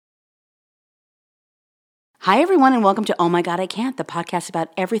Hi, everyone, and welcome to Oh My God, I Can't, the podcast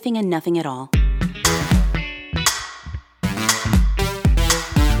about everything and nothing at all.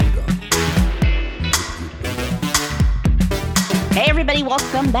 Hey, everybody,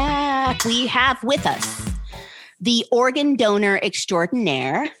 welcome back. We have with us the organ donor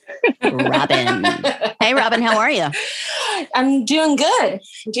extraordinaire, Robin. Hey, Robin, how are you? I'm doing good.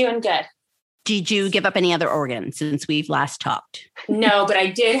 Did you give up any other organs since we've last talked? No, but I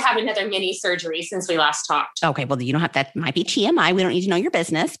did have another mini surgery since we last talked. Okay, well, you don't have, that might be TMI. We don't need to know your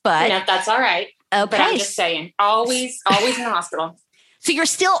business, but. No, that's all right. Okay. But I'm just saying, always in the hospital. So you're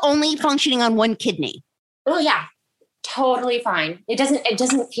still only functioning on one kidney? Oh, yeah. Totally fine. It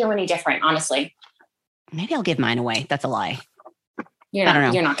doesn't feel any different, honestly. Maybe I'll give mine away. That's a lie. You're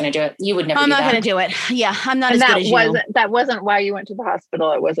not going to do it. You would never I'm do not that. going to do it. Yeah, I'm not as good as you. That wasn't why you went to the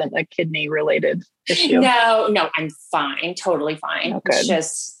hospital. It wasn't a kidney related issue. No, I'm fine. Totally fine. Okay. It's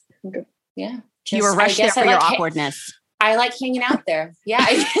just, yeah. You were rushed there for your awkwardness. I like hanging out there. Yeah,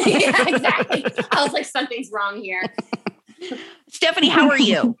 yeah, exactly. I was like, something's wrong here. Stephanie, how are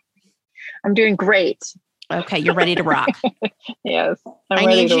you? I'm doing great. Okay, you're ready to rock. Yes, I'm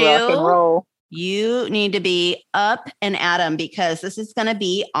ready to rock and roll. You need to be up and at 'em because this is going to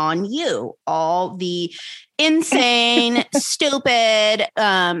be on you. All the insane, stupid,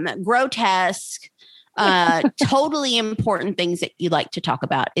 grotesque, totally important things that you like to talk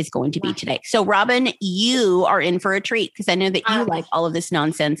about is going to be today. So, Robin, you are in for a treat because I know that you like all of this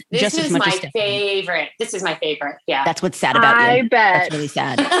nonsense just as much as Stephanie. This is my favorite. Yeah, that's what's sad about you. I bet. That's really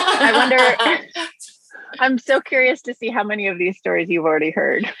sad. I wonder. I'm so curious to see how many of these stories you've already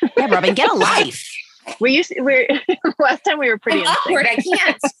heard. Yeah, Robin, get a life. Last time we were pretty awkward. I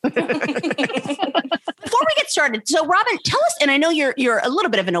can't. Before we get started, so Robin, tell us, and I know you're a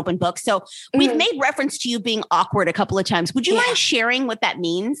little bit of an open book, so we've made reference to you being awkward a couple of times. Would you mind sharing what that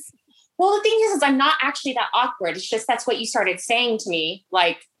means? Well, the thing is I'm not actually that awkward. It's just that's what you started saying to me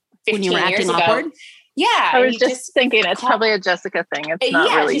like 15 when you were years acting ago. Awkward? Yeah. I was just thinking it's probably a Jessica thing. It's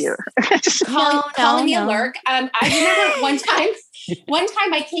not really you. Calling me a lurk. I remember one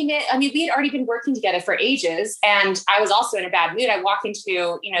time I came in, we had already been working together for ages and I was also in a bad mood. I walked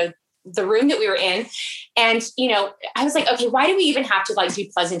into, the room that we were in and, I was like, okay, why do we even have to do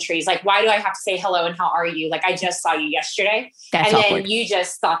pleasantries? Like, why do I have to say hello and how are you? Like, I just saw you yesterday. That's awkward. Then you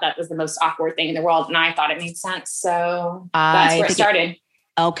just thought that was the most awkward thing in the world. And I thought it made sense. So that's where it started.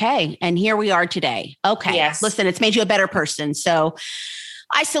 Okay. And here we are today. Okay. Yes. Listen, it's made you a better person. So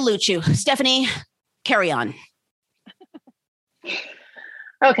I salute you. Stephanie, carry on.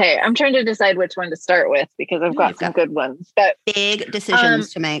 Okay. I'm trying to decide which one to start with because I've got some good ones. But big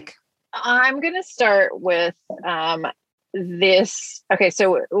decisions to make. I'm going to start with this. Okay.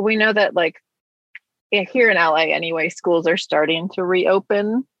 So we know that here in LA anyway, schools are starting to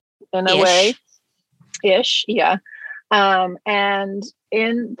reopen in a way. Ish. Yeah. And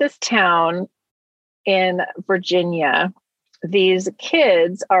in this town in Virginia, these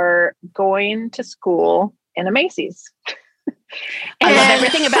kids are going to school in a Macy's. I love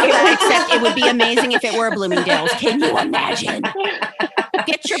everything about that, except it would be amazing if it were Bloomingdale's. Can you imagine?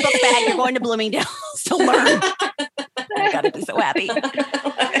 Get your book bag. You're going to Bloomingdale's to learn. I gotta be so happy.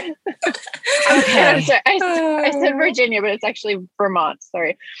 Okay. I'm sorry. I said Virginia, but it's actually Vermont.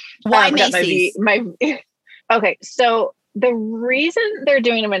 Sorry. Why Macy's? Okay, so the reason they're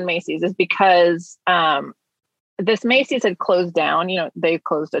doing them in Macy's is because this Macy's had closed down. They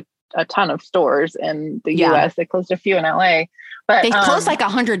closed a ton of stores in the U.S. They closed a few in L.A. But they closed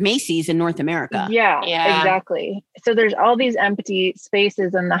 100 Macy's in North America. Yeah, exactly. So there's all these empty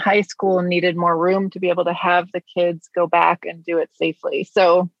spaces, and the high school needed more room to be able to have the kids go back and do it safely.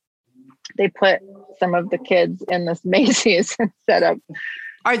 So they put some of the kids in this Macy's and set up.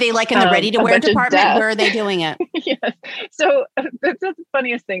 Are they in the ready-to-wear department? Where are they doing it? Yes. So that's the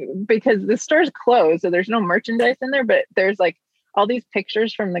funniest thing because the store's closed, so there's no merchandise in there, but there's all these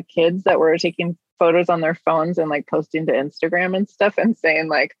pictures from the kids that were taking photos on their phones and posting to Instagram and stuff and saying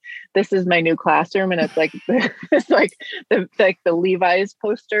this is my new classroom. And it's the Levi's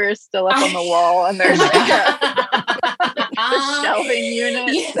poster is still up on the wall and there's the shelving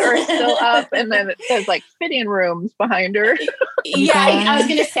units are still up. And then it says fitting rooms behind her. Yeah. I was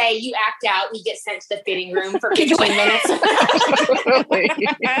going to say you act out, you get sent to the fitting room for 15 minutes.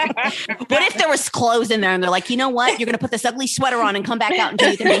 What if there was clothes in there and they're like, you know what? You're going to put this ugly sweater on and come back out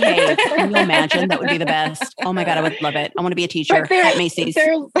until you can behave. Can you imagine? That would be the best. Oh my God, I would love it. I want to be a teacher at Macy's.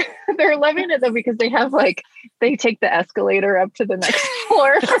 They're loving it though because they have they take the escalator up to the next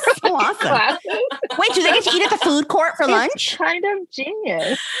floor. So awesome. Classes. Wait, do they get to eat at the food court for lunch? It's kind of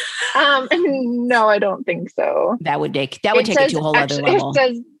genius. No, I don't think so. That would take it to a whole other level.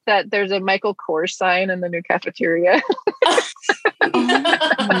 that there's a Michael Kors sign in the new cafeteria.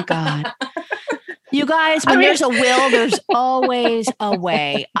 Oh my God. You guys, when there's a will, there's always a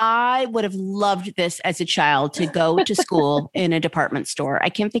way. I would have loved this as a child, to go to school in a department store. I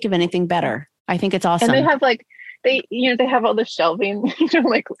can't think of anything better. I think it's awesome. And they have like, they have all the shelving,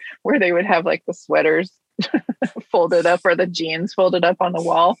 like where they would have like the sweaters folded up or the jeans folded up on the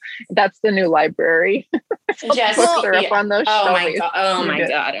wall. That's the new library. Just books are up on those shelvings. Oh my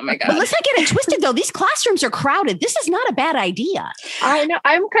God. But let's not get it twisted though. These classrooms are crowded. This is not a bad idea. I know.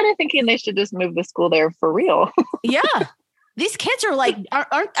 I'm kind of thinking they should just move the school there for real. Yeah. These kids are like,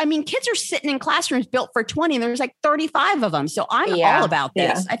 kids are sitting in classrooms built for 20 and there's like 35 of them. So I'm all about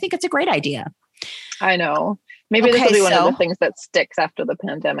this. I think it's a great idea. I know. Maybe this will be one of the things that sticks after the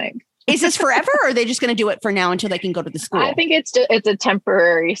pandemic. Is this forever, or are they just going to do it for now until they can go to the school? I think it's a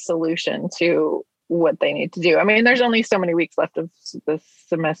temporary solution to what they need to do. I mean, there's only so many weeks left of the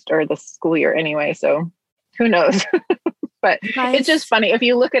semester or the school year anyway, so who knows? But it's just funny. If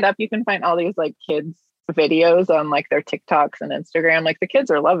you look it up, you can find all these like kids videos on like their TikToks and Instagram. Like the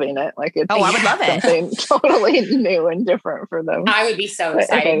kids are loving it. Like it's I would love it. Something totally new and different for them. I would be so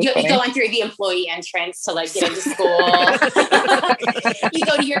excited. You're going through the employee entrance to like get into school. you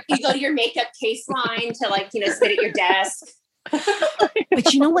go to your makeup case line to like, sit at your desk.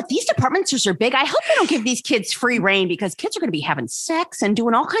 But you know what? These department stores are big. I hope they don't give these kids free reign, because kids are going to be having sex and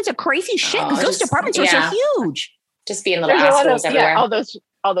doing all kinds of crazy shit, because those department stores are huge. Just being little assholes everywhere.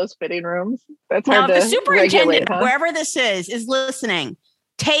 All those fitting rooms. That's now, hard if to the superintendent, regulate, huh? wherever this is listening,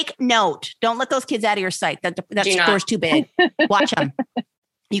 take note. Don't let those kids out of your sight. That store's too big. Watch them.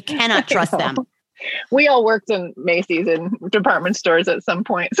 You cannot trust them. We all worked in Macy's and department stores at some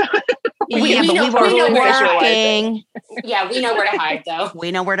point. So we were working. Yeah, we know where to hide, though.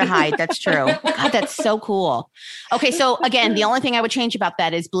 We know where to hide. That's true. God, that's so cool. Okay, so again, the only thing I would change about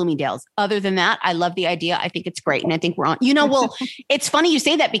that is Bloomingdale's. Other than that, I love the idea. I think it's great. And I think we're on. Well, it's funny you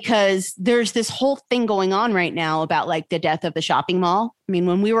say that, because there's this whole thing going on right now about like the death of the shopping mall. I mean,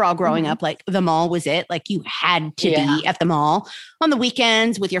 when we were all growing up, like the mall was it. Like you had to be at the mall on the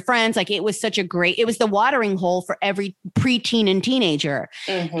weekends with your friends. Like it was it was the watering hole for every preteen and teenager.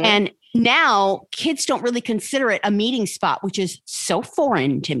 Mm-hmm. And now kids don't really consider it a meeting spot, which is so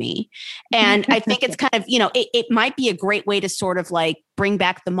foreign to me. And I think it's kind of, it might be a great way to sort of like bring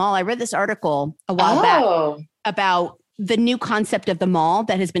back the mall. I read this article a while back about the new concept of the mall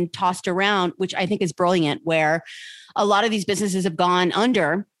that has been tossed around, which I think is brilliant, where a lot of these businesses have gone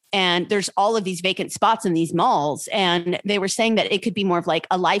under and there's all of these vacant spots in these malls. And they were saying that it could be more of like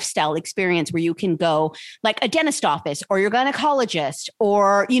a lifestyle experience where you can go like a dentist office or your gynecologist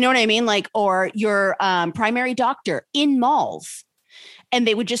or, you know what I mean? Like, or your primary doctor in malls. And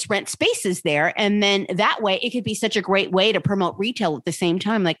they would just rent spaces there. And then that way it could be such a great way to promote retail at the same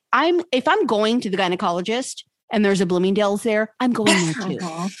time. Like if I'm going to the gynecologist and there's a Bloomingdale's there, I'm going there too.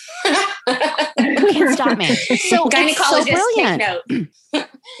 You can't stop me. So gynecologist, so brilliant. Take note.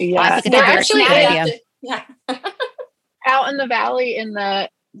 Yeah, they're actually out in the valley in the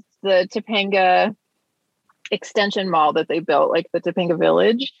Topanga extension mall that they built, like the Topanga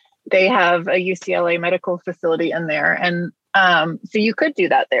Village. They have a UCLA medical facility in there, and so you could do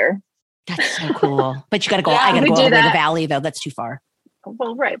that there. That's so cool. But you got to go. I got to go over to the valley, though. That's too far.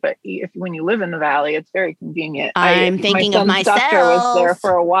 Well, right, but when you live in the valley, it's very convenient. I'm thinking of myself. My son's doctor was there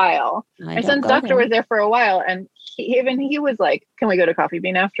for a while. My son's doctor was there for a while, and he was like, "Can we go to Coffee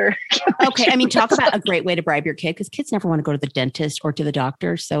Bean after?" Okay, I mean, talk about a great way to bribe your kid, because kids never want to go to the dentist or to the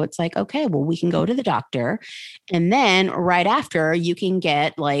doctor. So it's like, okay, well, we can go to the doctor, and then right after, you can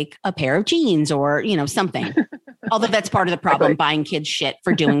get like a pair of jeans or something. Although that's part of the problem, buying kids shit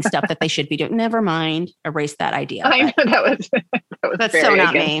for doing stuff that they should be doing. Never mind, erase that idea. I know that was that's very so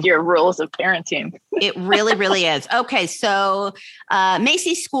not against me. Your rules of parenting. It really, really is. Okay, so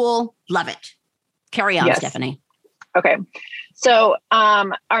Macy's School, love it. Carry on, Stephanie. Okay, so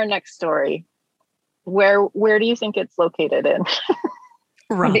our next story. Where do you think it's located in?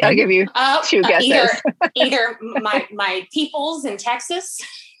 Robin. I'll give you two guesses. Either my peoples in Texas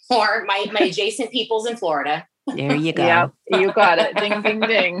or my adjacent peoples in Florida. There you go. Yeah, you got it. Ding, ding,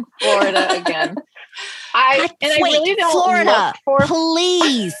 ding. Florida again. I really don't Florida, look for...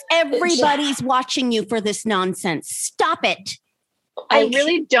 please. Everybody's watching you for this nonsense. Stop it. I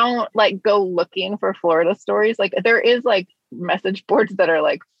really don't go looking for Florida stories. Like there is message boards that are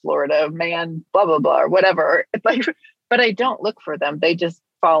like Florida man, blah, blah, blah, or whatever. It's like, but I don't look for them. They just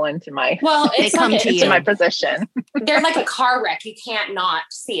fall into my, into my position. They're like a car wreck. You can't not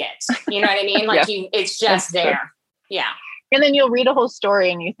see it. You know what I mean? Like it's just there. True. Yeah. And then you'll read a whole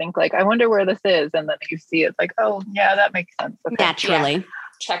story and you think I wonder where this is. And then you see it's like, oh yeah, that makes sense. Okay. Naturally. Yeah.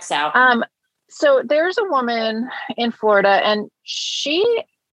 Checks out. So there's a woman in Florida, and she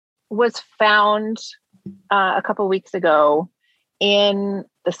was found a couple weeks ago in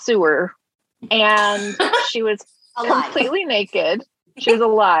the sewer, and she was completely naked. She was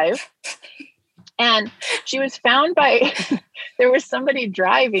alive. And she was found by, there was somebody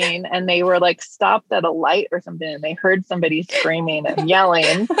driving, and they were like stopped at a light or something, and they heard somebody screaming and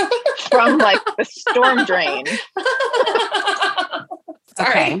yelling from like the storm drain.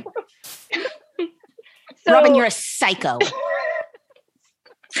 Okay. So, Robin, you're a psycho.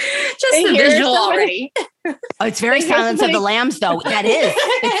 Just the visual already. Oh, it's very Silence of the Lambs, though. That is.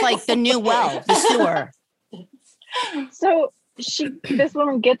 It's like the new well, the sewer. So this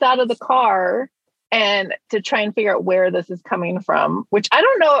woman gets out of the car and to try and figure out where this is coming from, which I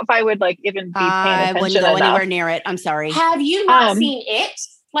don't know if I would like even be paying attention. I wouldn't go anywhere near it. I'm sorry. Have you not seen it?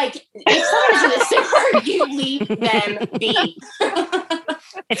 Like, if someone's in the sewer, you leave them be.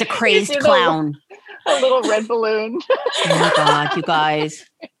 It's a crazed clown. A little red balloon. Oh my God, you guys.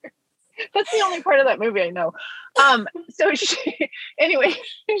 That's the only part of that movie I know. So anyway,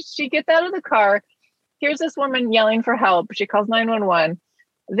 she gets out of the car. Here's this woman yelling for help. She calls 911.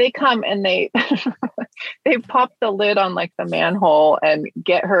 They come and they pop the lid on like the manhole and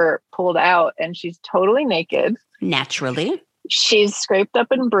get her pulled out, and she's totally naked. Naturally. She's scraped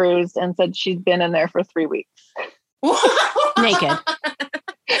up and bruised, and said she's been in there for 3 weeks. Naked.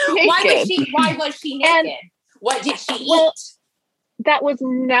 Why was she naked? And what did she eat? That was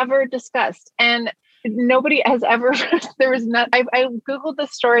never discussed. And nobody has ever, there was not, I Googled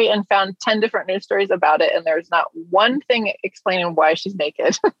this story and found 10 different news stories about it. And there's not one thing explaining why she's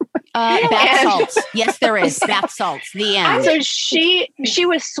naked. Bath salts. Yes, there is. Bath salts. The end. So she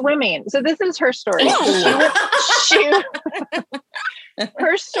was swimming. So this is her story.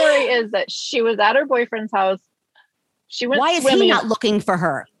 Her story is that she was at her boyfriend's house. She went Why swimming. Is he not looking for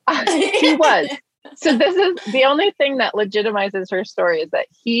her? He was. So this is the only thing that legitimizes her story, is that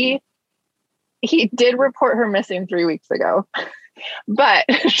he did report her missing 3 weeks ago, but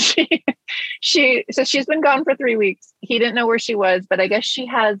so she's been gone for 3 weeks. He didn't know where she was, but I guess she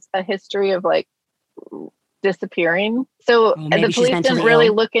has a history of like disappearing. So the police didn't really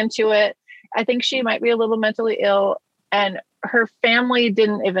look into it. I think she might be a little mentally ill, and her family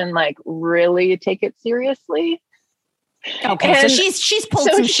didn't even like really take it seriously. Okay, and so she's pulled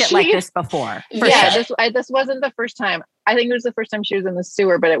some shit like this before. This wasn't the first time. I think it was the first time she was in the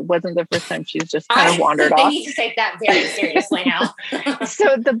sewer, but it wasn't the first time she's just kind of wandered off. They need to take that very seriously now.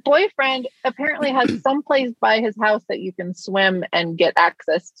 So the boyfriend apparently has some place by his house that you can swim and get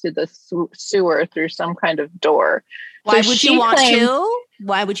access to the sewer through some kind of door. Why would you want to?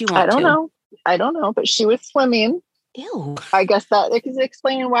 Why would you want to? I don't know, but she was swimming. Ew. I guess that is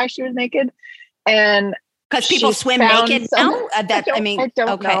explaining why she was naked. And because people swim naked now? I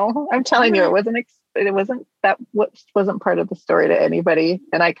don't know. I'm telling you, it wasn't part of the story to anybody.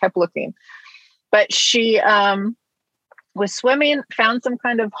 And I kept looking. But she was swimming, found some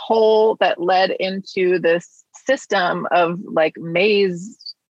kind of hole that led into this system of like maze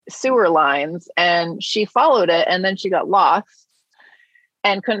sewer lines. And she followed it, and then she got lost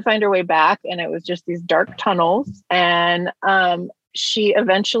and couldn't find her way back. And it was just these dark tunnels. And she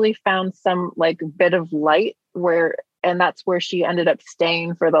eventually found some like bit of light and that's where she ended up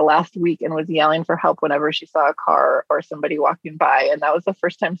staying for the last week, and was yelling for help whenever she saw a car or somebody walking by. And that was the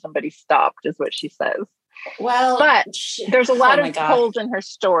first time somebody stopped, is what she says. Well, but there's a lot of holes in her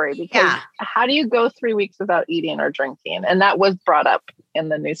story, because how do you go 3 weeks without eating or drinking? And that was brought up in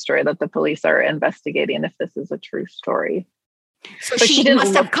the news story, that the police are investigating if this is a true story. So she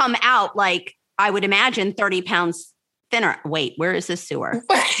must have come out, like, I would imagine 30 pounds thinner. Wait, where is this sewer?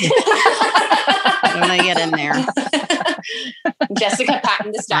 When I get in there. Jessica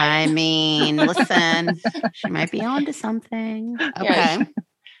Patton this time. I mean, listen, she might be onto something. Okay.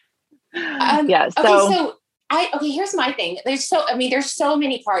 So here's my thing. There's so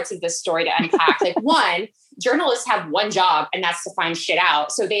many parts of this story to unpack. Like, one, journalists have one job, and that's to find shit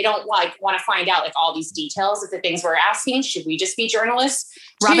out. So they don't like want to find out like all these details of the things we're asking. Should we just be journalists?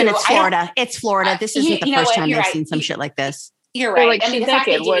 Robin, it's Florida. It's Florida. This isn't the first time they've seen some shit like this. You're right. Like, I mean, the fact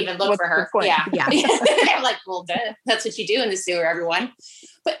they didn't even look for her. Yeah. They're like, well, duh. That's what you do in the sewer, everyone.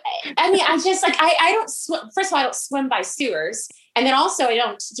 But I mean, I just like, I don't swim. First of all, I don't swim by sewers. And then also I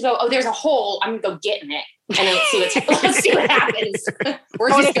don't go, oh, there's a hole, I'm gonna go get in it. And then let's see what happens. We're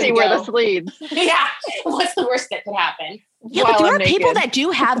just gonna see where this leads. Yeah. What's the worst that could happen? Yeah, but there are people that do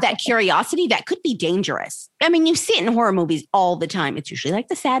have that curiosity that could be dangerous. I mean, you see it in horror movies all the time. It's usually like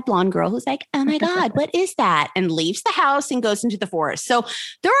the sad blonde girl who's like, oh my God, what is that? And leaves the house and goes into the forest. So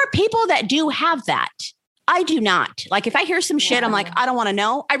there are people that do have that. I do not. Like if I hear some shit, I'm like, I don't want to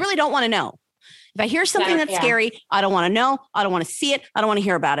know. I really don't want to know. If I hear something that's scary, I don't want to know. I don't want to see it. I don't want to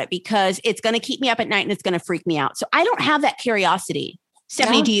hear about it because it's going to keep me up at night and it's going to freak me out. So I don't have that curiosity.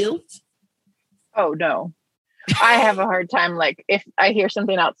 Stephanie, do you? Oh, no. I have a hard time. Like if I hear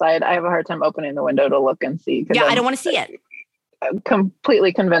something outside, I have a hard time opening the window to look and see. Yeah, I don't want to see it. I'm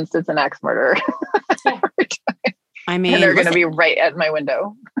completely convinced it's an axe murder. I mean, and they're going to be right at my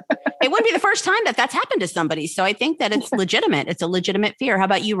window. It wouldn't be the first time that that's happened to somebody. So I think that it's legitimate. It's a legitimate fear. How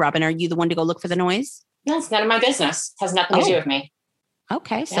about you, Robin? Are you the one to go look for the noise? No, it's none of my business. Has nothing to do with me.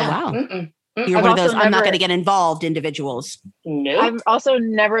 Okay. So, wow. You're one of those, I'm not going to get involved individuals. Nope. I've also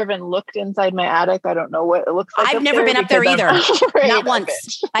never even looked inside my attic. I don't know what it looks like. I've never been up there either. Not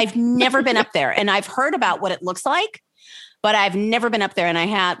once. I've never been up there. And I've heard about what it looks like, but I've never been up there. And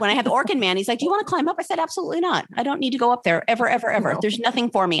when I had the Orkin man, he's like, do you want to climb up? I said, absolutely not. I don't need to go up there ever, ever, ever. No. There's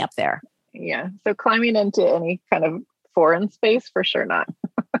nothing for me up there. Yeah. So climbing into any kind of foreign space, for sure not.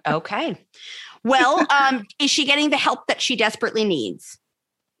 Okay. Well, is she getting the help that she desperately needs?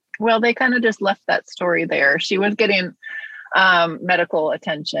 Well, they kind of just left that story there. She was getting medical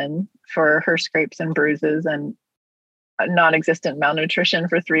attention for her scrapes and bruises and non-existent malnutrition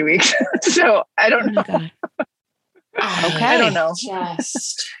for 3 weeks. So I don't know. Okay. I don't know.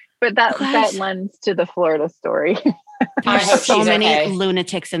 But that lends to the Florida story. There's so many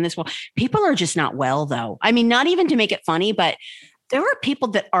lunatics in this world. People are just not well, though. I mean, not even to make it funny, but there are people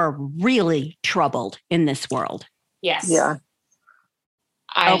that are really troubled in this world. Yes. Yeah.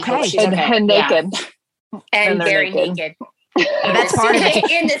 And naked. And very naked. That's part of it.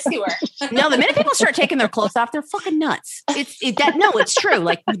 In the sewer. No, the minute people start taking their clothes off, they're fucking nuts. It's true.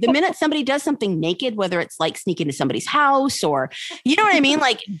 Like the minute somebody does something naked, whether it's like sneaking to somebody's house or, you know what I mean?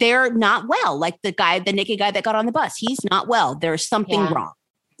 Like they're not well. Like the naked guy that got on the bus, he's not well. There's something wrong.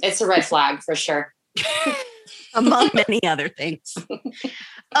 It's a red flag for sure. Among many other things.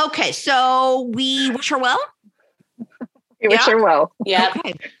 Okay. So we wish her well. You wish her well. Yeah.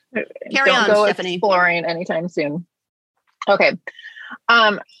 Okay. Carry on, go Stephanie. Exploring anytime soon. Okay.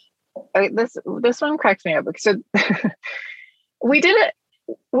 This one cracks me up because we had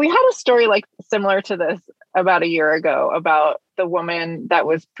a story like similar to this about a year ago about the woman that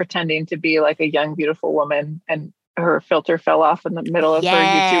was pretending to be like a young, beautiful woman and her filter fell off in the middle of her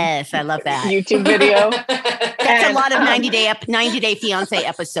I love that YouTube video. That's a lot of 90 Day Fiance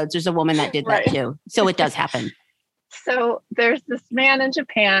episodes. There's a woman that did that too. So it does happen. So there's this man in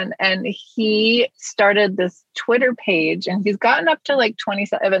Japan and he started this Twitter page and he's gotten up to like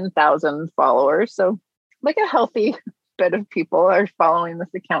 27,000 followers. So like a healthy bit of people are following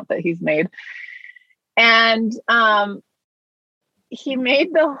this account that he's made. And he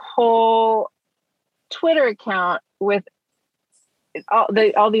made the whole Twitter account with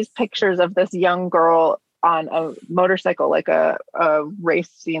all these pictures of this young girl on a motorcycle, like a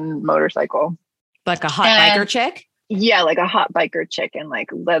racing motorcycle. Like a hot biker chick? Yeah, like a hot biker chick in like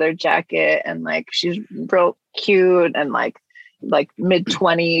leather jacket and like she's real cute and like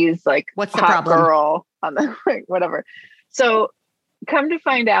mid-20s, like what's the hot problem? Girl on the like, whatever. So come to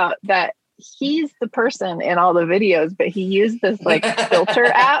find out that he's the person in all the videos, but he used this like filter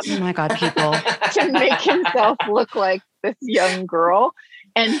app. Oh my God, people. To make himself look like this young girl.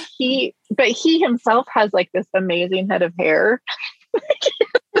 And he himself has like this amazing head of hair.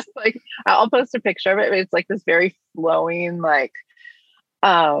 Like I'll post a picture of it. But it's like this very flowing, like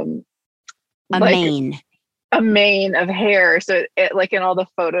mane of hair. So it like in all the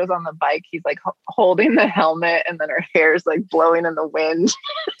photos on the bike, he's like holding the helmet, and then her hair's like blowing in the wind.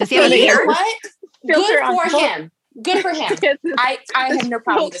 Does he have hair? What? Good for him. I have no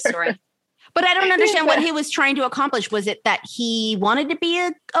problem with the story. But I don't understand what he was trying to accomplish. Was it that he wanted to be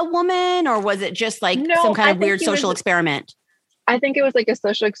a woman, or was it just like some kind of weird social experiment? I think it was like a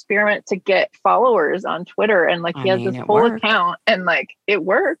social experiment to get followers on Twitter, and like he has this whole account, and like it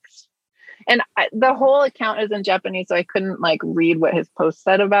works. And the whole account is in Japanese, so I couldn't like read what his post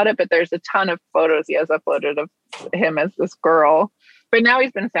said about it. But there's a ton of photos he has uploaded of him as this girl. But now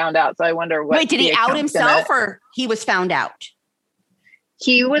he's been found out, so I wonder what. Wait, did he out himself, or he was found out?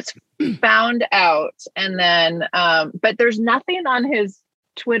 He was found out, and then but there's nothing on his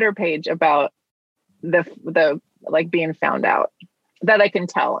Twitter page about the like being found out that I can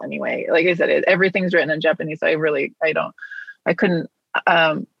tell anyway. Like I said, everything's written in Japanese, so I couldn't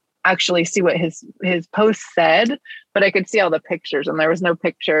actually see what his post said, but I could see all the pictures, and there was no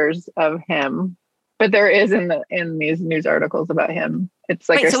pictures of him. But there is in these news articles about him. It's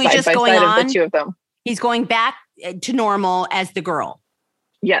like a side by side of the two of them. He's going back to normal as the girl.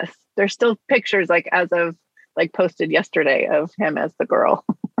 Yes, there's still pictures like as of like posted yesterday of him as the girl.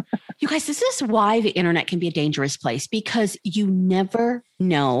 You guys, this is why the internet can be a dangerous place, because you never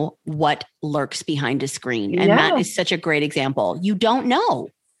know what lurks behind a screen. And that is such a great example. You don't know.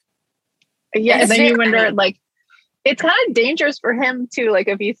 Yeah. And then you wonder, like, it's kind of dangerous for him too. Like,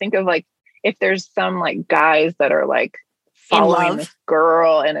 if you think of like, if there's some like guys that are like following this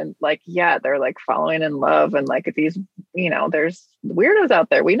girl and like, yeah, they're like following in love. And like, if these, there's weirdos out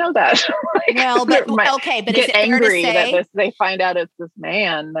there. We know that. Like, well, but okay. But is it fair to say that they find out it's this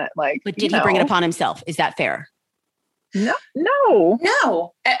man that like, but did he bring it upon himself? Is that fair? No.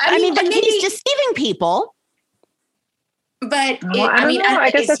 I mean, but he's deceiving people. But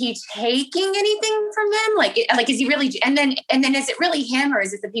is he taking anything from them? Like, is he really? And then is it really him, or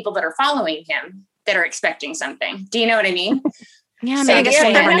is it the people that are following him that are expecting something? Do you know what I mean? Yeah, I mean, I guess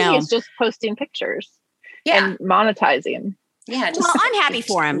we'll never know. He's just posting pictures, and monetizing. Yeah. Well, I'm happy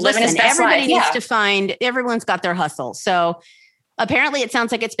for him. Listen, everybody needs to find. Everyone's got their hustle. So apparently, it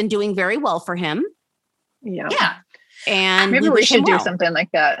sounds like it's been doing very well for him. Yeah. And maybe we should do something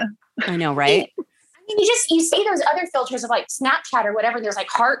like that. I know, right? You see those other filters of like Snapchat or whatever, and there's like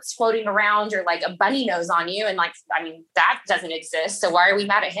hearts floating around or like a bunny nose on you. And like, I mean, that doesn't exist. So why are we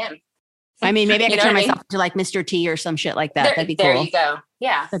mad at him? I mean, maybe I could turn myself into like Mr. T or some shit like that. That'd be cool. There you go.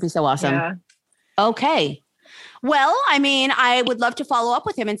 Yeah. That'd be so awesome. Yeah. Okay. Well, I mean, I would love to follow up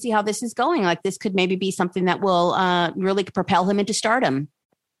with him and see how this is going. Like, this could maybe be something that will really propel him into stardom.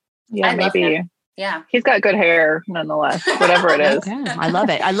 Yeah, maybe. Yeah. He's got good hair nonetheless, whatever it is. Okay. I love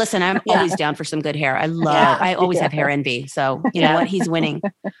it. I'm always down for some good hair. I always have hair envy. So you know what? He's winning.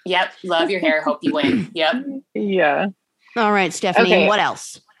 Yep. Love your hair. Hope you win. Yep. Yeah. All right, Stephanie. Okay. What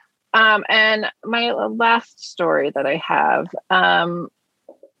else? And my last story that I have.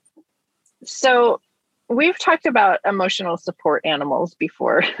 So we've talked about emotional support animals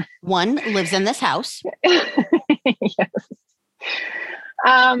before. One lives in this house. Yes.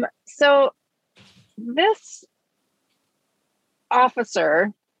 So this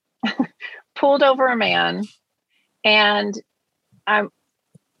officer pulled over a man, and I'm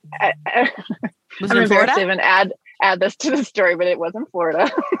embarrassed to even add this to the story, but it was in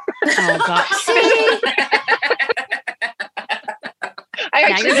Florida. Oh God! I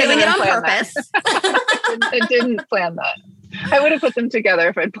actually doing it on purpose. I didn't plan that. I would have put them together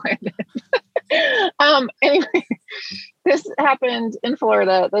if I'd planned it. Anyway, this happened in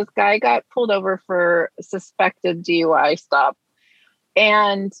Florida. This guy got pulled over for suspected DUI stop.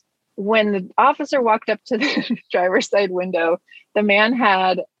 And when the officer walked up to the driver's side window, the man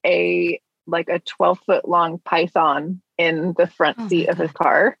had a 12-foot long python in the front seat of his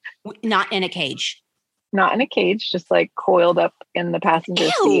car. Not in a cage. Not in a cage, just like coiled up in the passenger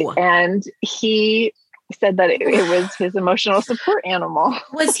seat. And he said that it was his emotional support animal.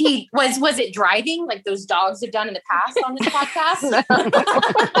 Was it driving like those dogs have done in the past on this podcast? No.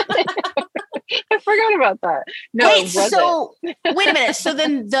 I forgot about that. No, wait a minute. So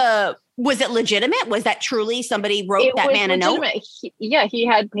then was it legitimate? Was that truly somebody wrote that man legitimate. A note? He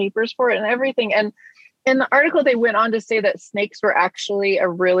had papers for it and everything. And in the article, they went on to say that snakes were actually a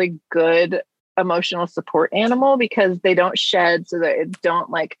really good emotional support animal because they don't shed, so that it don't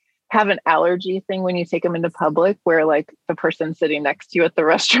like have an allergy thing when you take them into public, where like the person sitting next to you at the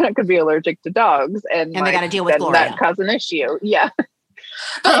restaurant could be allergic to dogs, and they got to deal with Gloria. That cause an issue. Yeah.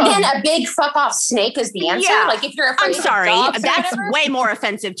 But then a big fuck off snake is the answer. Yeah. Like if you're afraid I'm sorry, of dogs that's way more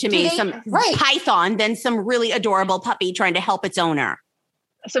offensive to me. Python than some really adorable puppy trying to help its owner.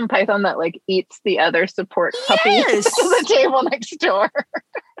 Some python that like eats the other support puppy at the table next door.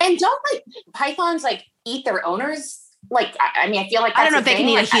 And don't like pythons like eat their owners? Like, I mean, I feel like I don't know if they can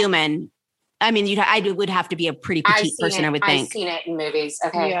eat a human. I mean, I would have to be a pretty petite person, I would think. I've seen it in movies.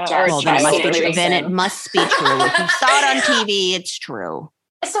 Okay. Yeah, well, then it must be true. If you saw it on TV, it's true.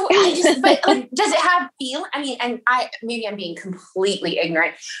 So but does it have feel? I mean, and maybe I'm being completely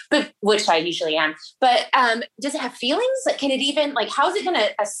ignorant, but which I usually am. But does it have feelings? Like, can it even how is it going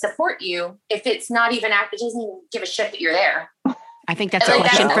to support you if it's not even it doesn't even give a shit that you're there? I think that's a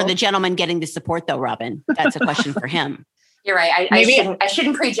question for the gentleman getting the support, though, Robin. That's a question for him. You're right. I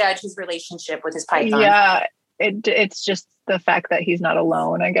shouldn't prejudge his relationship with his python. Yeah, it's just the fact that he's not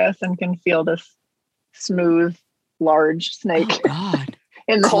alone, I guess, and can feel this smooth, large snake. Oh, God.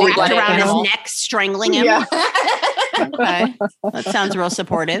 In the cold around his neck, strangling him. Yeah. Okay. That sounds real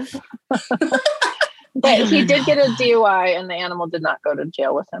supportive. But he did get a DUI, and the animal did not go to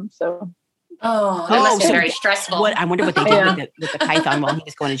jail with him. So. Oh, that must be very stressful. I wonder what they did with the python while he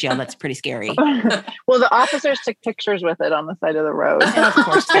was going to jail. That's pretty scary. Well, the officers took pictures with it on the side of the road. And of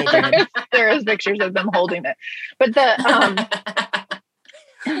course they did. There is pictures of them holding it. But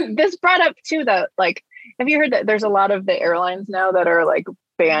this brought up too that have you heard that there's a lot of the airlines now that are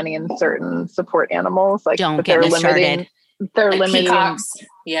banning certain support animals. Like, Don't but get they're me started. limiting. They're Like limiting. peacocks.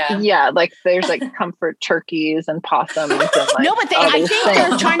 Yeah. Yeah, like there's like comfort turkeys and possums. And like No, but all I these think things.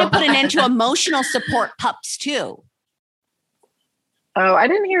 they're trying to put an end to emotional support pups too. Oh, I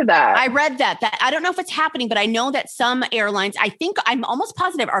didn't hear that. I read that I don't know if it's happening, but I know that some airlines, I'm almost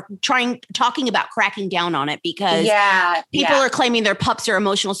positive, are talking about cracking down on it because people are claiming their pups are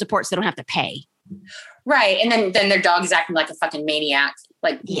emotional support, so they don't have to pay. Right. And then their dog is acting like a fucking maniac,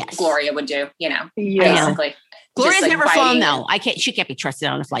 like Gloria would do, basically. Gloria's Just, never flown though. She can't be trusted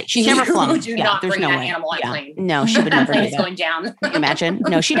on a flight. She's never flown. Do not bring that animal on a plane. No, she would never do Plane's that. going down. Can you imagine?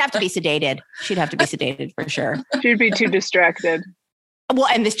 No, she'd have to be sedated. She'd have to be sedated for sure. She'd be too distracted. Well,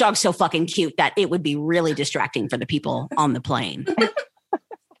 and this dog's so fucking cute that it would be really distracting for the people on the plane.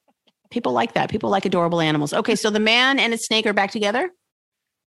 People like that. People like adorable animals. Okay, so the man and his snake are back together?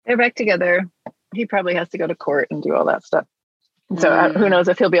 They're back together. He probably has to go to court and do all that stuff. So who knows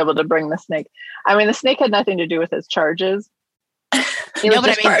if he'll be able to bring the snake. I mean, the snake had nothing to do with his charges. It was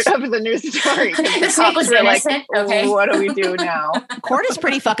just part of the news story. The snake was innocent. Like, okay. What do we do now? Court is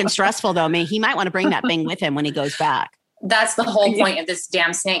pretty fucking stressful, though. I mean, he might want to bring that thing with him when he goes back. That's the whole point of this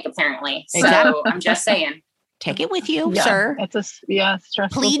damn snake, apparently. So Exactly. I'm just saying. Take it with you, sir. It's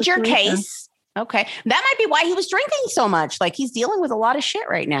stressful. Plead your situation. case. Okay. That might be why he was drinking so much. Like, he's dealing with a lot of shit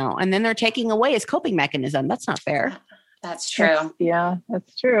right now. And then they're taking away his coping mechanism. That's not fair. That's true.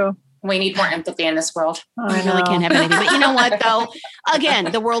 That's true. We need more empathy in this world. We really can't have anything. But you know what, though?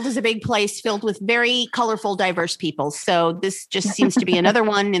 Again, the world is a big place filled with very colorful, diverse people. So this just seems to be another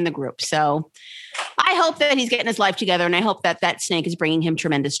one in the group. So I hope that he's getting his life together. And I hope that that snake is bringing him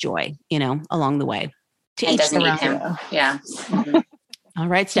tremendous joy, along the way. To It each doesn't their need own. him. Yeah. All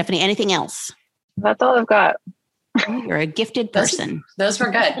right, Stephanie, anything else? That's all I've got. You're a gifted person. Those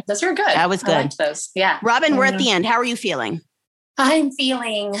were good. Those were good. That was good. I liked those. Yeah. Robin, we're at the end. How are you feeling? I'm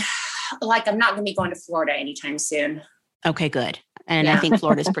feeling like I'm not going to be going to Florida anytime soon. Okay, good. And I think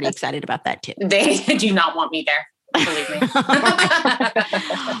Florida's pretty excited about that too. They do not want me there. Believe me. Too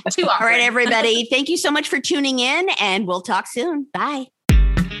awkward. All right, everybody. Thank you so much for tuning in, and we'll talk soon. Bye.